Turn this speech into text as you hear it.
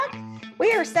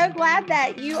We are so glad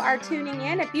that you are tuning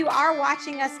in. If you are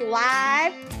watching us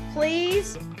live,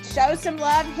 please show some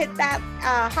love, hit that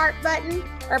heart button,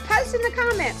 or post in the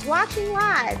comments, watching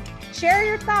live. Share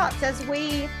your thoughts as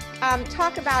we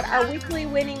talk about our weekly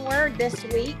winning word this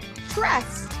week,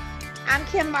 trust. I'm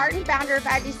Kim Martin, founder of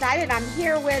I Decided. I'm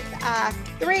here with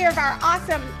three of our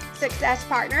awesome success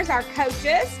partners, our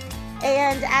coaches.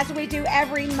 And as we do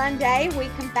every Monday, we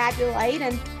confabulate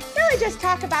and really just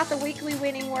talk about the weekly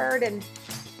winning word and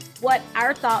what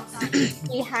our thoughts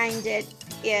behind it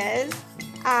is.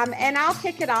 And I'll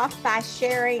kick it off by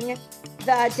sharing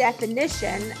the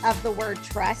definition of the word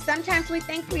trust. Sometimes we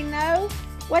think we know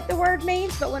what the word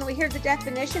means, but when we hear the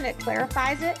definition, it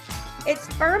clarifies it. It's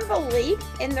firm belief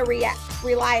in the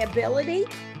reliability,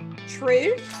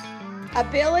 truth,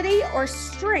 ability, or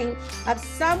strength of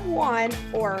someone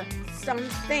or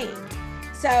something.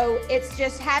 So it's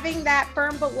just having that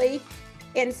firm belief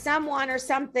in someone or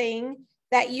something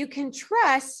that you can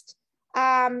trust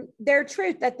their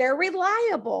truth, that they're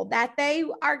reliable, that they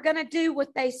are going to do what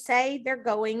they say they're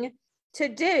going to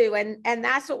do. And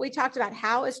that's what we talked about.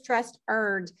 How is trust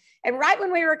earned? And right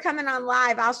when we were coming on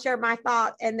live, I'll share my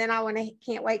thought, and then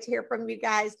can't wait to hear from you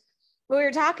guys. We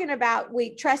were talking about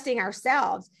trusting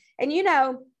ourselves. And,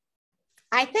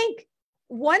 I think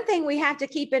one thing we have to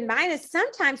keep in mind is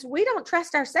sometimes we don't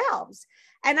trust ourselves.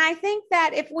 And I think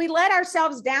that if we let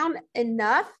ourselves down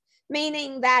enough,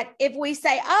 meaning that if we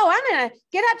say, oh, I'm going to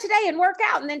get up today and work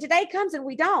out, and then today comes and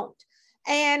we don't.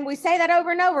 And we say that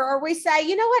over and over, or we say,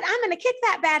 you know what, I'm going to kick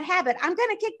that bad habit. I'm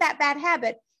going to kick that bad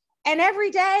habit. And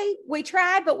every day we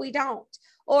try, but we don't.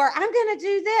 Or I'm going to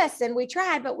do this, and we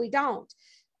try, but we don't.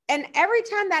 And every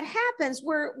time that happens,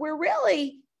 we're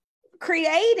really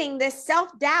creating this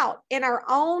self-doubt in our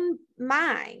own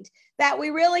mind that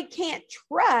we really can't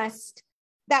trust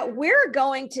that we're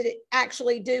going to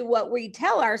actually do what we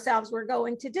tell ourselves we're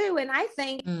going to do. And I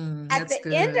think at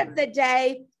the end of the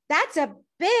day, that's a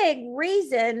big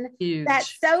reason that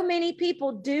so many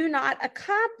people do not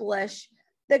accomplish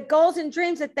the goals and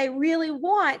dreams that they really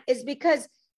want, is because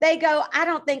they go, I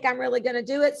don't think I'm really going to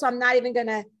do it. So I'm not even going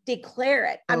to declare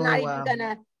it. I'm not even going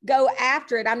to go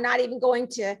after it. I'm not even going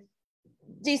to,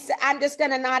 I'm just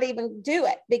going to not even do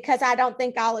it because I don't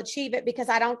think I'll achieve it, because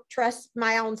I don't trust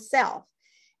my own self.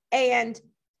 And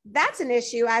that's an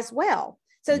issue as well.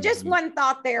 So just one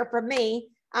thought there from me.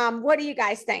 What do you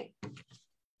guys think?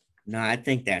 No, I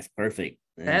think that's perfect.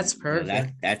 That's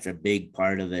perfect. That's a big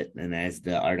part of it. And as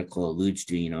the article alludes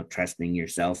to, trusting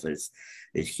yourself is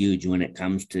huge when it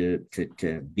comes to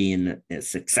being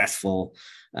successful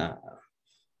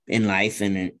in life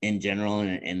and in general,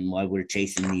 and why we're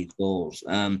chasing these goals.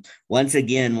 Once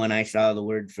again, when I saw the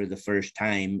word for the first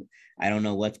time, I don't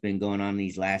know what's been going on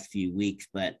these last few weeks,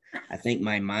 but I think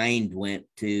my mind went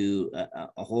to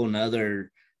a whole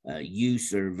nother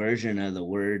use or version of the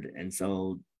word. And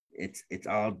so it's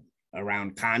all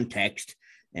around context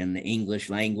and the English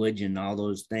language and all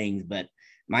those things. But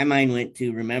my mind went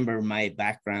to, remember my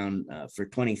background, for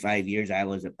 25 years, I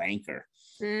was a banker.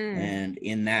 And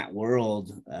in that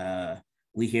world,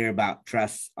 we hear about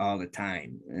trust all the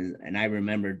time. And I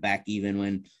remembered back even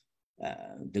when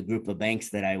the group of banks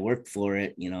that I worked for,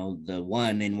 the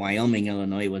one in Wyoming,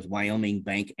 Illinois, was Wyoming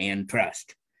Bank and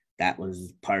Trust. That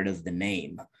was part of the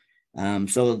name.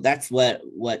 So that's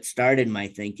what started my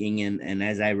thinking. And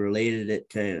as I related it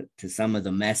to some of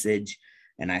the message,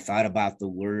 and I thought about the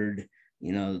word,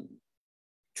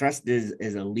 trust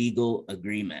is a legal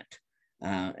agreement.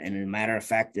 And as a matter of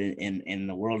fact, in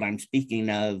the world I'm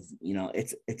speaking of,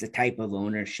 it's a type of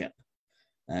ownership.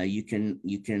 You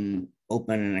can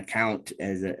open an account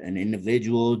as an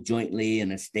individual, jointly,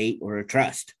 in a state, or a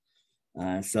trust.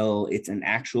 So it's an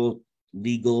actual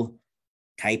legal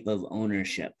type of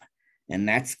ownership. And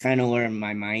that's kind of where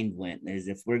my mind went, is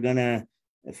if we're gonna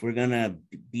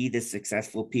be the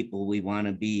successful people we want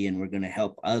to be, and we're going to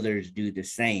help others do the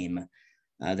same,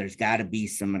 there's got to be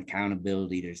some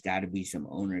accountability. There's got to be some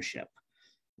ownership.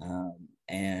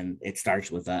 And it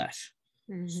starts with us.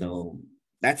 So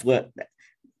that's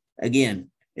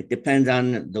again, it depends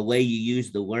on the way you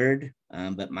use the word,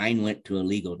 but mine went to a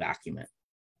legal document.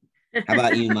 How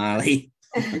about you, Molly?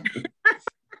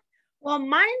 Well,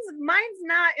 mine's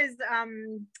not as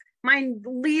mine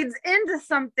leads into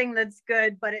something that's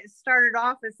good, but it started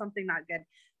off as something not good.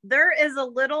 There is a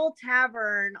little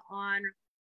tavern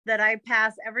that I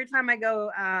pass every time I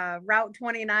go Route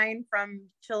 29 from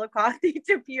Chillicothe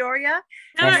to Peoria.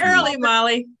 Not early,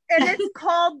 Molly. And it's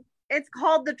called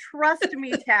the Trust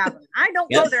Me Tavern. I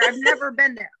don't go there. I've never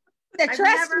been there. The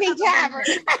Trust Me Tavern.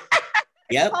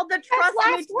 Yep. called the Trust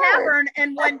Me Tavern.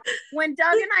 And when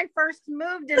Doug and I first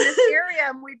moved in this area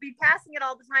and we'd be passing it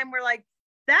all the time, we're like,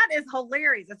 that is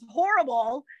hilarious. It's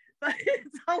horrible, but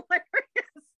it's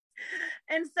hilarious.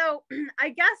 And so I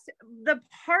guess the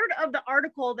part of the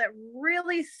article that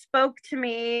really spoke to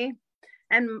me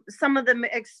and some of the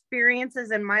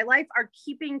experiences in my life are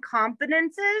keeping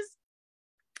confidences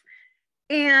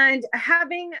and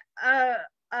having a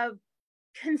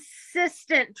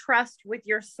consistent trust with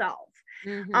yourself.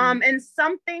 And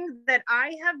something that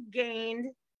I have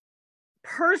gained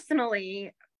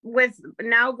personally with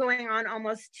now going on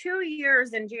almost 2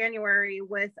 years in January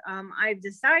with I've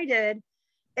decided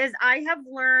is I have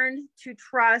learned to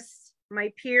trust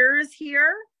my peers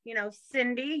here, you know,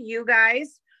 Cindy, you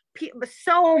guys,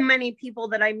 so many people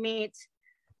that I meet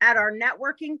at our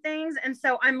networking things. And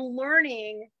so I'm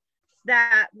learning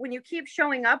that when you keep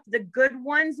showing up, the good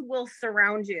ones will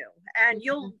surround you, and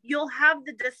you'll have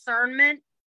the discernment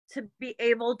to be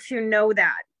able to know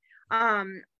that.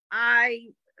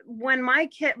 When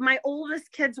my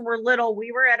oldest kids were little,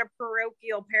 we were at a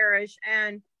parochial parish,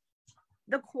 and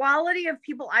the quality of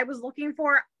people I was looking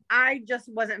for, I just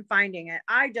wasn't finding it.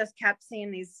 I just kept seeing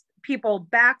these people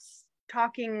backs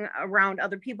talking around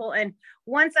other people. And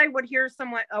once I would hear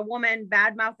a woman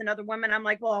badmouth another woman, I'm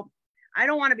like, well, I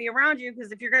don't want to be around you,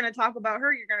 because if you're going to talk about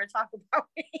her, you're going to talk about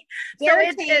me.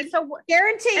 Guaranteed.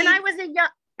 Guaranteed. And I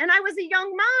was a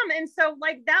young mom. And so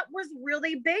like, that was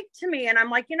really big to me. And I'm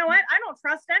like, you know what? I don't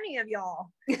trust any of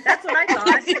y'all. That's what I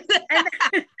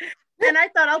thought. And I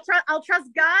thought I'll trust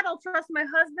God. I'll trust my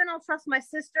husband. I'll trust my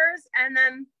sisters. And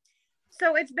then,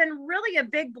 so it's been really a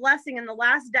big blessing in the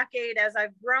last decade as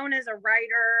I've grown as a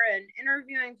writer and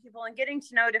interviewing people and getting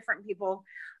to know different people,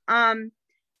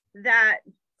 that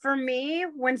for me,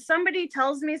 when somebody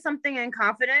tells me something in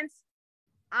confidence,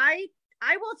 I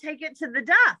will take it to the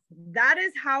death. That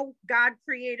is how God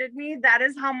created me. That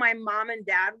is how my mom and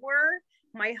dad were.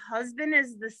 My husband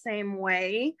is the same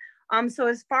way. So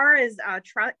as far as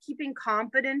keeping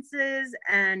confidences,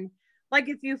 and like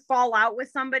if you fall out with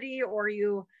somebody or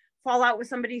you fall out with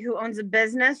somebody who owns a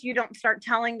business, you don't start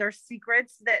telling their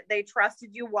secrets that they trusted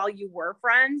you while you were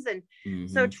friends. And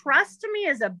so trust to me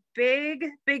is a big,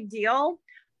 big deal.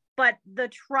 But the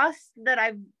trust that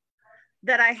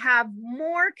I have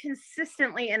more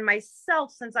consistently in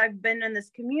myself since I've been in this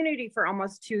community for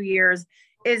almost 2 years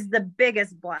is the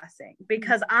biggest blessing,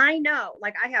 because I know,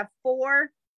 like I have 4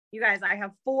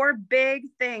 big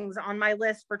things on my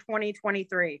list for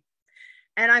 2023,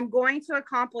 and I'm going to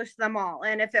accomplish them all.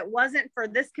 And if it wasn't for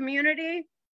this community,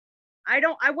 I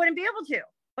wouldn't be able to,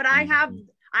 but I have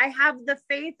the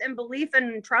faith and belief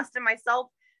and trust in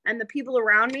myself and the people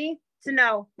around me to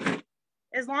know,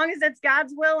 as long as it's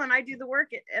God's will and I do the work,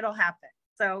 it'll happen.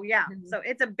 So yeah, so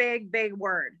it's a big, big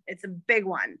word. It's a big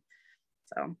one.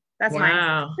 So that's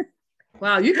wow.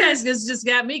 Wow, you guys just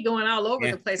got me going all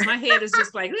over the place. My head is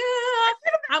just like,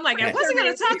 I'm like, I wasn't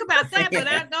going to talk about that, but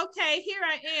okay, here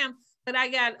I am. But I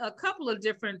got a couple of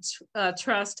different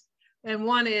trust. And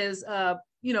one is,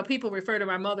 people refer to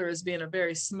my mother as being a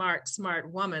very smart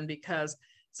woman, because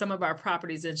some of our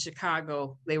properties in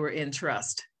Chicago, they were in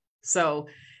trust. So,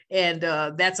 and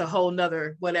that's a whole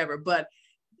nother whatever, but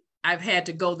I've had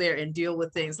to go there and deal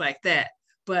with things like that.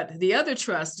 But the other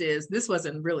trust is, this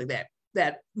wasn't really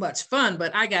that much fun,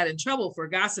 but I got in trouble for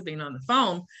gossiping on the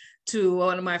phone to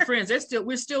one of my friends.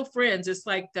 We're still friends. It's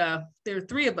like there are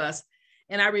 3 of us.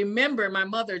 And I remember my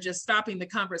mother just stopping the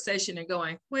conversation and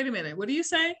going, wait a minute, what do you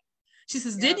say? She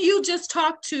says, didn't you just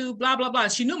talk to blah, blah, blah?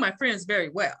 She knew my friends very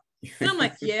well. And I'm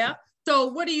like, yeah. So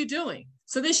what are you doing?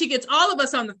 So then she gets all of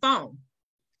us on the phone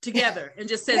together and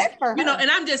just says,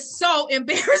 and I'm just so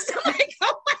embarrassed. I'm like,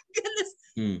 oh my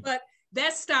goodness. But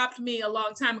that stopped me a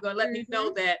long time ago. Let me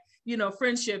know that,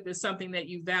 friendship is something that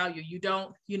you value. You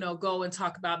don't, go and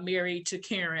talk about Mary to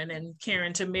Karen and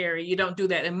Karen to Mary. You don't do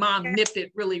that. And Mom nipped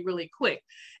it really, really quick.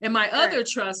 And my other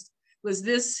trust was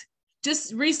this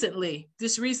recently,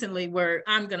 where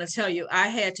I'm going to tell you, I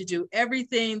had to do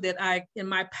everything that in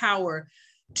my power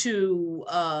to,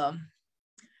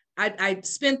 I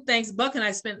spent Buck and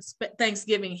I spent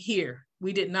Thanksgiving here.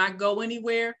 We did not go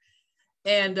anywhere.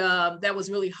 And that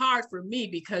was really hard for me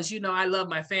because, I love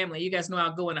my family. You guys know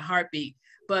I'll go in a heartbeat,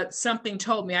 but something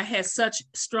told me I had such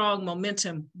strong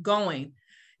momentum going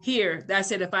here that I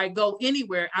said, if I go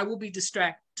anywhere, I will be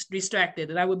distracted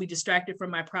and I will be distracted from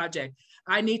my project.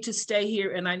 I need to stay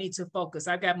here and I need to focus.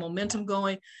 I've got momentum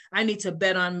going. I need to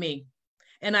bet on me.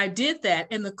 And I did that.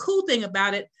 And the cool thing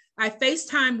about it, I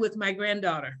FaceTimed with my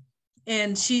granddaughter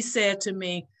and she said to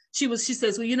me, she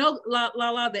says, well,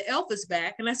 La, the elf is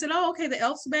back. And I said, oh, okay, the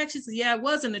elf's back. She said, yeah, it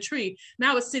was in the tree.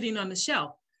 Now it's sitting on the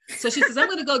shelf. So she says, I'm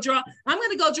going to go draw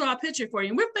a picture for you.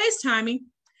 And we're FaceTiming.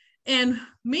 And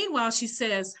meanwhile, she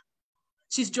says,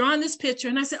 she's drawing this picture.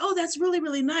 And I said, oh, that's really,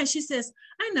 really nice. She says,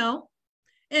 I know.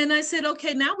 And I said,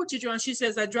 okay, now what you drawing? She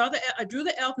says, I drew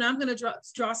the elf. Now I'm going to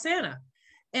draw Santa.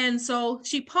 And so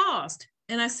she paused.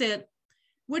 And I said,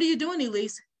 what are you doing,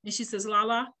 Elise? And she says,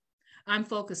 Lala, I'm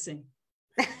focusing.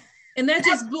 And that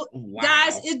just blew, wow.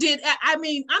 Guys, it did. I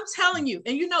mean, I'm telling you,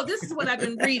 and you know, this is what I've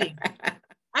been reading.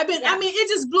 I mean, it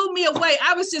just blew me away.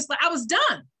 I was just like, I was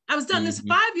done. Mm-hmm. This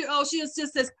 5-year-old, she just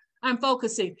says, I'm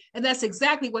focusing. And that's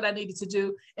exactly what I needed to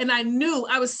do. And I knew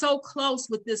I was so close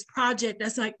with this project.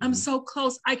 That's like, I'm so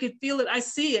close. I could feel it. I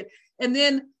see it. And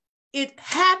then it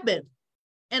happened.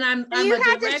 And you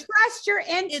had to trust your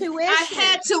intuition. I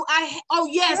had to. Oh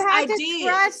yes, I did.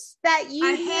 Trust that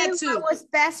you knew what was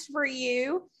best for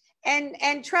you,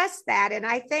 and trust that. And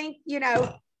I think, you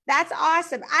know, that's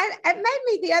awesome. It made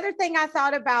me, the other thing I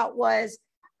thought about was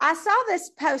I saw this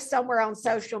post somewhere on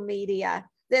social media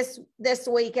this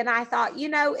week, and I thought, you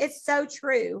know, it's so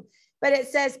true. But it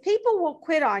says people will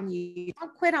quit on you.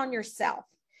 Don't quit on yourself.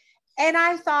 And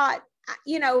I thought,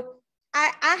 you know,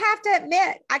 I have to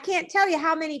admit, I can't tell you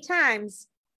how many times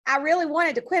I really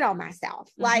wanted to quit on myself.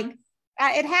 Mm-hmm. Like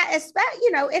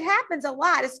it happens a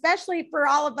lot, especially for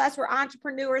all of us. We're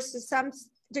entrepreneurs to some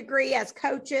degree, as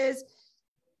coaches,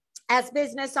 as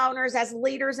business owners, as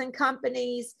leaders in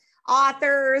companies,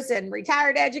 authors and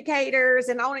retired educators,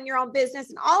 and owning your own business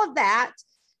and all of that.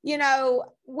 You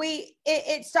know,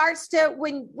 it starts to,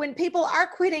 when people are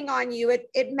quitting on you,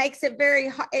 it makes it very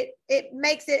hard.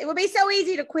 It would be so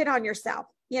easy to quit on yourself,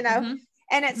 you know? Mm-hmm.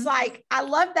 And it's like, I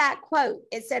love that quote.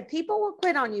 It said, people will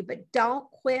quit on you, but don't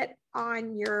quit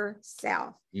on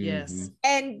yourself. Yes.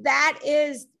 And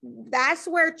that's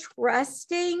where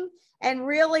trusting, and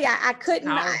really, I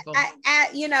couldn't,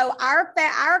 you know, our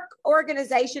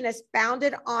organization is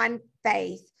founded on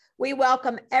faith. We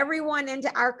welcome everyone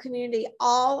into our community.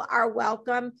 All are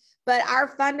welcome, but our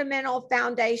fundamental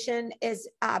foundation is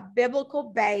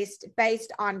biblical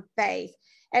based on faith.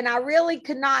 And I really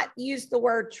could not use the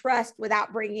word trust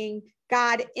without bringing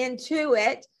God into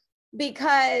it,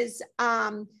 because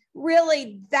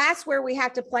really that's where we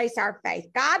have to place our faith.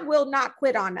 God will not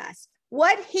quit on us.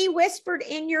 What he whispered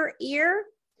in your ear,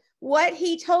 what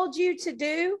he told you to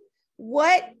do,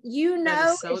 what you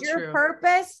know is your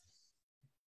purpose.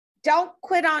 Don't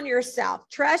quit on yourself.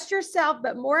 Trust yourself,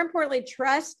 but more importantly,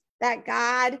 trust that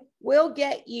God will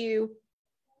get you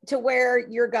to where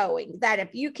you're going. That if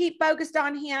you keep focused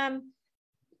on him,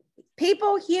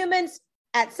 humans,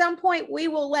 at some point, we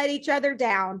will let each other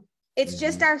down. It's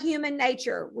just our human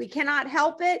nature. We cannot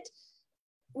help it.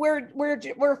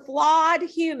 We're flawed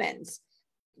humans.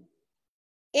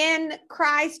 In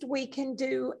Christ, we can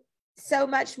do so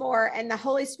much more. And the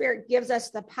Holy Spirit gives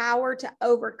us the power to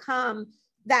overcome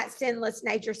that sinless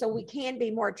nature, so we can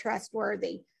be more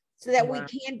trustworthy, so that we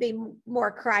can be more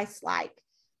Christ-like.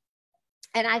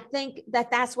 And I think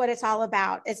that that's what it's all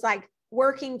about. It's like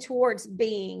working towards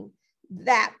being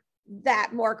that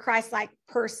more Christ-like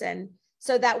person,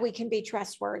 so that we can be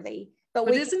trustworthy. But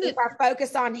we can keep our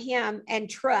focus on him and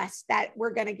trust that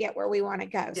we're going to get where we want to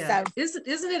go. Yeah. So isn't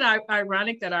it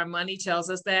ironic that our money tells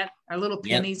us that, our little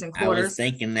pennies and quarters? I was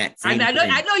thinking that. I know.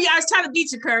 I was trying to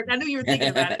beat you, Kirk. I knew you were thinking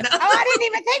about it. Oh, I didn't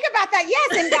even think about that.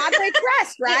 Yes, in God we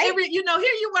trust, right? You know,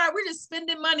 here you are. We're just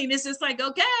spending money, and it's just like,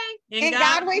 okay, in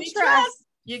God we trust.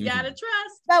 You gotta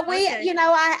trust. But you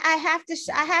know, I have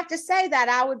to say that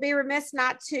I would be remiss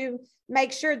not to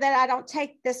make sure that I don't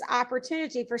take this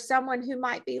opportunity for someone who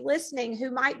might be listening, who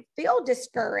might feel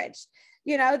discouraged.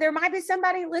 You know, there might be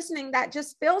somebody listening that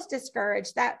just feels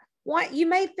discouraged, you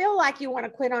may feel like you want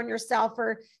to quit on yourself,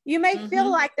 or you may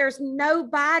feel like there's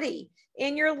nobody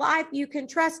in your life you can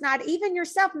trust, not even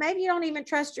yourself. Maybe you don't even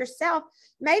trust yourself.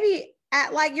 Maybe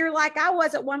you're like I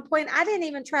was at one point. I didn't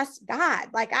even trust God.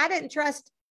 Like I didn't trust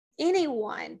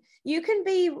anyone. You can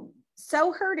be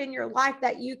so hurt in your life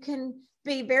that you can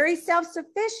be very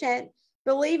self-sufficient,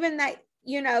 believing that,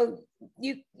 you know,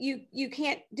 you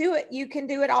can't do it. You can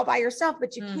do it all by yourself,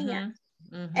 but you can't.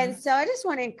 And so I just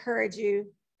want to encourage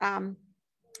you,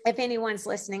 if anyone's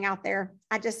listening out there,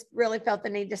 I just really felt the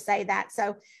need to say that.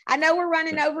 So I know we're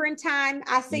running over in time.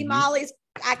 I see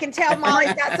I can tell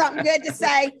Molly's got something good to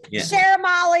say. Yeah. Share,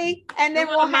 Molly, and then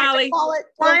we'll have to call it.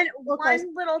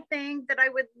 One little thing that I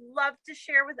would love to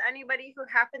share with anybody who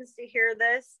happens to hear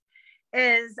this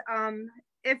is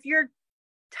if you're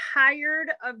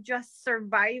tired of just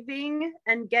surviving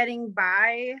and getting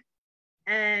by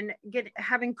and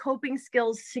having coping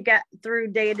skills to get through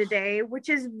day to day, which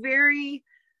is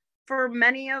for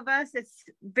many of us, it's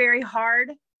very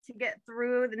hard. to get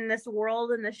through in this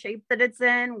world and the shape that it's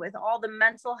in, with all the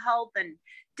mental health and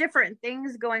different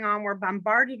things going on we're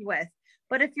bombarded with.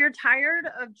 But if you're tired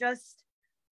of just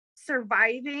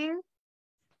surviving,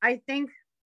 I think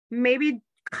maybe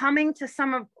coming to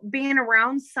being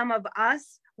around some of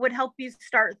us would help you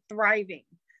start thriving.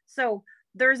 So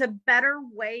there's a better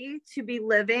way to be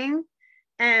living.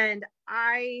 And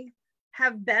I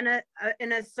have been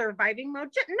in a surviving mode,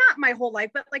 not my whole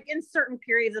life, but like in certain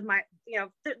periods of my,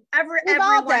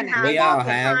 everyone has. We all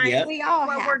have, yep. We all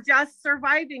have. We're just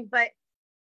surviving, but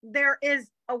there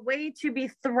is a way to be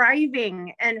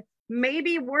thriving, and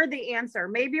maybe we're the answer.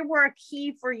 Maybe we're a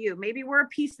key for you. Maybe we're a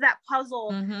piece of that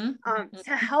puzzle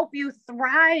to help you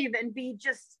thrive and be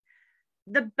just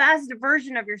the best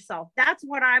version of yourself. That's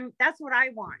what I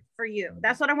want for you.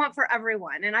 That's what I want for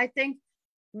everyone. And I think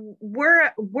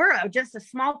we're just a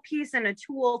small piece and a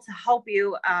tool to help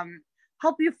you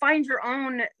find your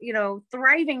own,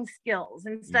 thriving skills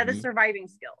instead of surviving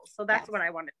skills. So that's what I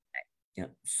wanted to say.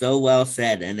 Yep. So well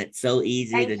said. And it's so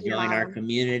easy to join our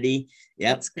community.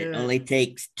 Yep. It only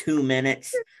takes 2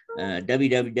 minutes.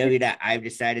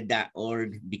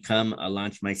 www.ivedecided.org. Become a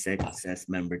Launch My Success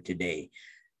member today.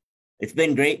 It's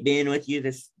been great being with you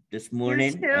this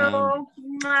morning. You too.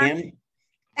 Kim,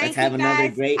 let's have another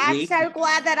great week. I'm so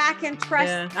glad that I can trust.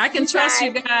 Yeah, I can trust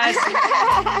you guys.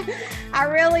 I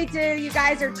really do. You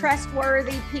guys are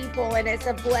trustworthy people, and it's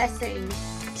a blessing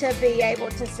to be able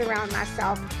to surround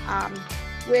myself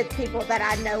with people that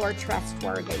I know are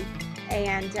trustworthy.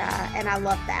 And I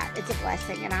love that. It's a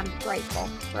blessing, and I'm grateful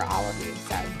for all of you.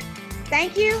 So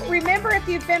thank you. Remember, if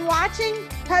you've been watching,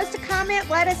 post a comment,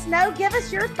 let us know. Give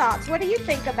us your thoughts. What do you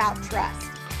think about trust?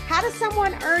 How does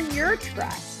someone earn your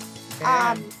trust?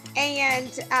 And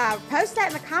post that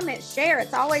in the comments, share.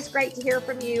 It's always great to hear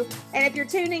from you. And if you're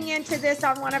tuning into this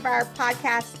on one of our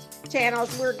podcast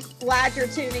channels, we're glad you're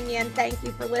tuning in. Thank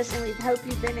you for listening. We hope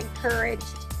you've been encouraged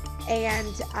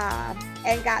and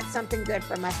got something good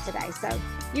from us today. So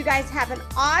you guys have an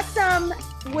awesome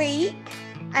week,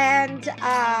 and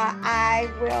I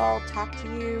will talk to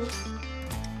you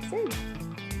soon.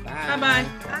 Bye. Bye-bye.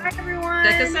 Bye, everyone.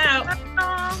 Check us out. Bye.